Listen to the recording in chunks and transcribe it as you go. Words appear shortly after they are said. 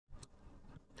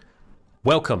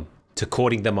Welcome to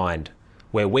Courting the Mind,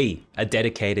 where we are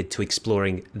dedicated to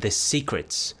exploring the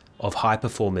secrets of high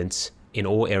performance in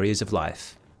all areas of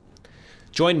life.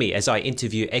 Join me as I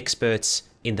interview experts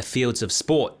in the fields of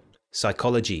sport,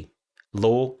 psychology,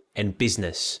 law, and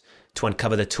business to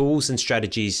uncover the tools and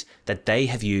strategies that they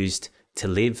have used to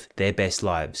live their best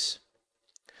lives.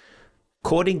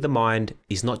 Courting the Mind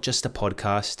is not just a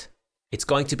podcast, it's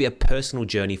going to be a personal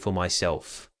journey for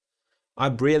myself.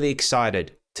 I'm really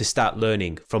excited to start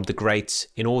learning from the greats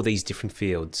in all these different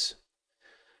fields.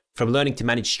 From learning to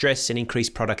manage stress and increase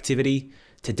productivity,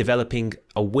 to developing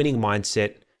a winning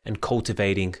mindset and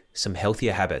cultivating some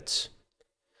healthier habits.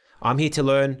 I'm here to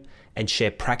learn and share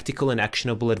practical and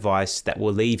actionable advice that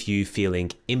will leave you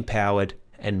feeling empowered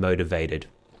and motivated.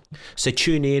 So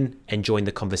tune in and join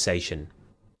the conversation.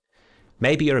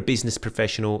 Maybe you're a business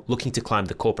professional looking to climb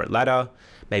the corporate ladder.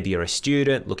 Maybe you're a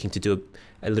student looking to do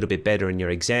a little bit better in your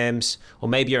exams. Or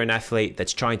maybe you're an athlete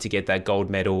that's trying to get that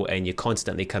gold medal and you're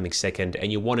constantly coming second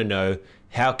and you want to know,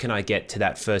 how can I get to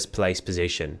that first place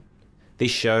position?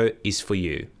 This show is for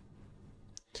you.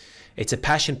 It's a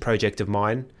passion project of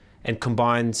mine and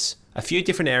combines a few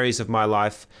different areas of my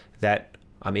life that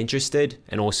I'm interested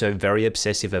and also very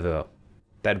obsessive over.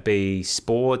 That'd be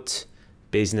sport,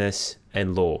 business,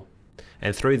 and law.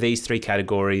 And through these three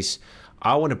categories,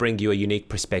 I want to bring you a unique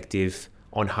perspective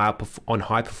on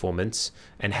high performance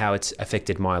and how it's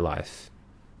affected my life.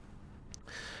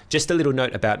 Just a little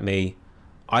note about me.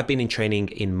 I've been in training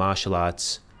in martial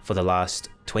arts for the last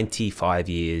 25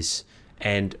 years,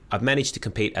 and I've managed to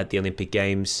compete at the Olympic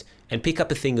Games and pick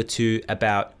up a thing or two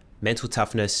about mental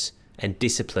toughness and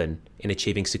discipline in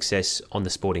achieving success on the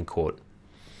sporting court.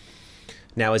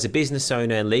 Now, as a business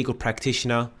owner and legal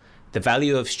practitioner, the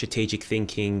value of strategic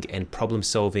thinking and problem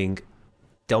solving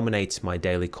dominates my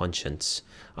daily conscience.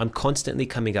 I'm constantly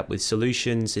coming up with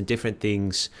solutions and different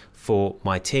things for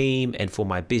my team and for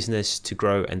my business to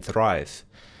grow and thrive.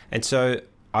 And so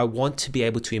I want to be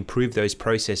able to improve those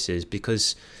processes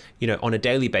because, on a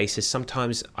daily basis,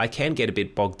 sometimes I can get a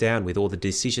bit bogged down with all the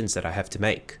decisions that I have to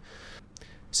make.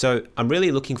 So I'm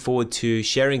really looking forward to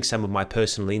sharing some of my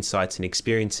personal insights and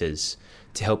experiences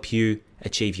to help you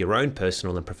achieve your own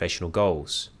personal and professional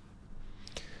goals.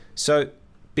 So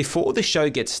before the show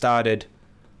gets started,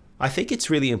 I think it's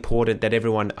really important that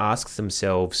everyone asks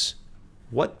themselves,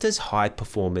 what does high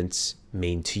performance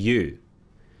mean to you?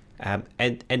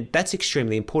 And that's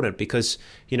extremely important because,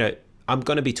 I'm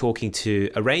going to be talking to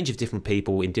a range of different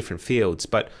people in different fields,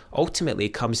 but ultimately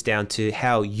it comes down to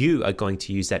how you are going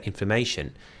to use that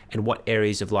information and what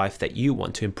areas of life that you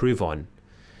want to improve on.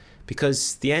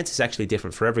 Because the answer is actually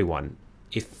different for everyone.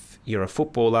 If you're a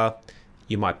footballer,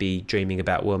 you might be dreaming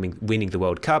about winning the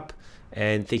World Cup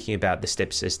and thinking about the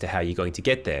steps as to how you're going to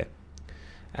get there.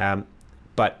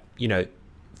 But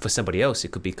for somebody else,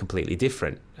 it could be completely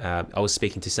different. I was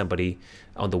speaking to somebody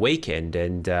on the weekend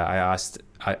and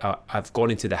I've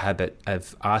gone into the habit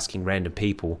of asking random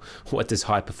people, what does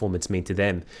high performance mean to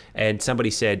them? And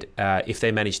somebody said if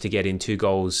they managed to get in 2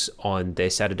 goals on their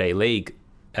Saturday league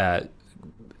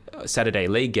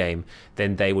game,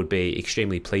 then they would be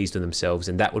extremely pleased with themselves,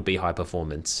 and that would be high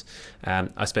performance.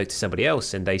 I spoke to somebody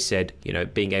else and they said,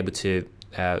 being able to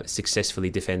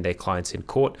successfully defend their clients in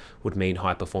court would mean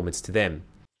high performance to them.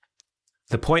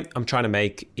 The point I'm trying to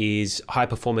make is high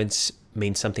performance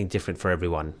means something different for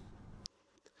everyone.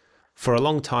 For a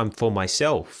long time for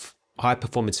myself, high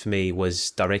performance for me was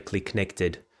directly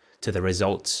connected to the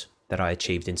results that I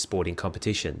achieved in sporting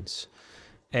competitions.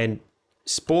 And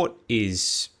sport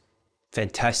is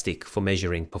fantastic for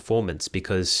measuring performance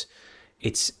because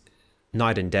it's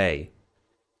night and day.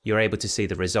 You're able to see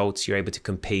the results, you're able to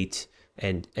compete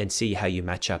and see how you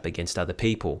match up against other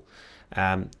people.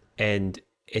 And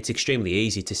it's extremely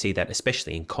easy to see that,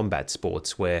 especially in combat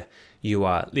sports where you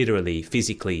are literally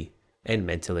physically and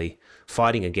mentally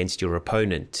fighting against your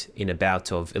opponent in a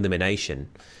bout of elimination.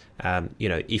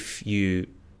 If you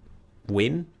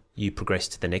win, you progress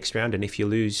to the next round, and if you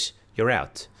lose, you're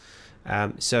out.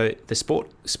 So the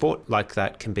sport like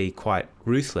that can be quite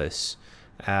ruthless,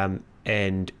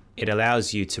 and it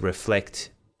allows you to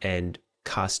reflect and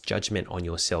cast judgment on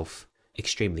yourself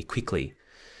extremely quickly.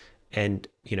 And,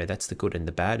 that's the good and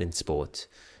the bad in sport.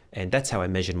 And that's how I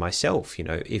measured myself.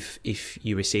 If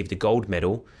you received a gold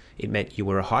medal, it meant you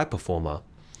were a high performer.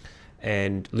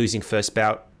 And losing first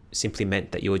bout simply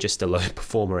meant that you were just a low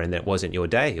performer and that wasn't your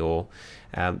day, or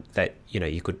that,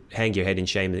 you could hang your head in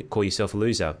shame and call yourself a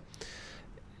loser.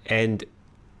 And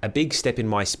a big step in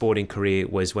my sporting career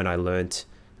was when I learnt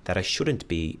that I shouldn't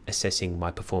be assessing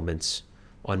my performance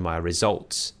on my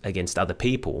results against other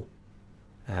people,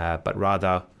 but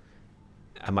rather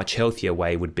a much healthier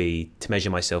way would be to measure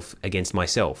myself against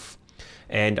myself.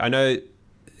 And I know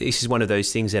this is one of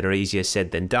those things that are easier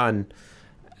said than done.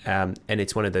 And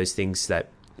it's one of those things that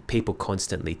people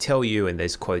constantly tell you, and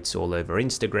there's quotes all over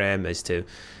Instagram as to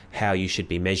how you should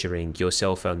be measuring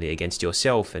yourself only against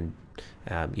yourself. And,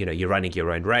 you're running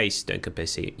your own race. Don't compare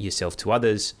yourself to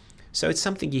others. So it's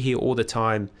something you hear all the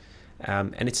time.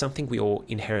 And it's something we all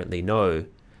inherently know.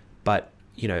 But,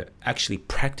 actually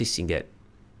practicing it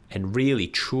and really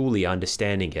truly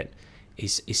understanding it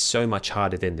is so much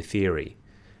harder than the theory.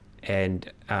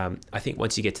 And I think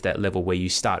once you get to that level where you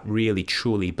start really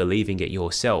truly believing it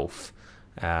yourself,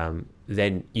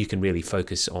 then you can really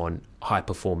focus on high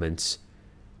performance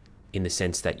in the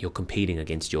sense that you're competing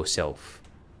against yourself.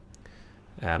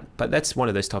 But that's one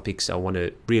of those topics I want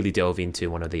to really delve into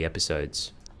one of the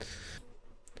episodes.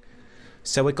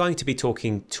 So we're going to be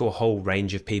talking to a whole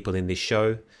range of people in this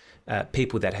show,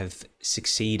 people that have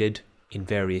succeeded in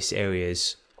various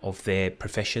areas of their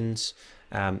professions.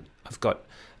 I've got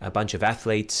a bunch of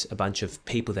athletes, a bunch of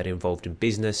people that are involved in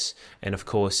business, and of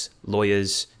course,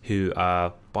 lawyers who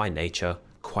are by nature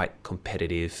quite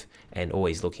competitive and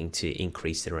always looking to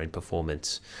increase their own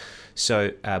performance.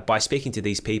 So by speaking to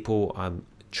these people, I'm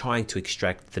trying to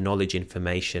extract the knowledge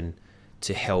information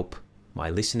to help my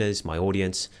listeners, my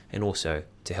audience, and also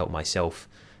to help myself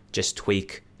just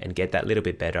tweak and get that little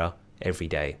bit better every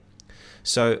day.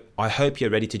 So I hope you're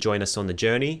ready to join us on the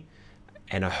journey,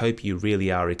 and I hope you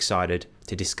really are excited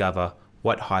to discover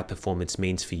what high performance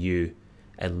means for you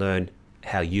and learn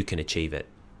how you can achieve it.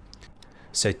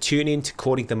 So tune in to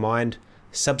Courting the Mind,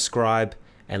 subscribe,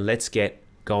 and let's get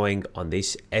going on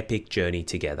this epic journey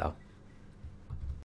together.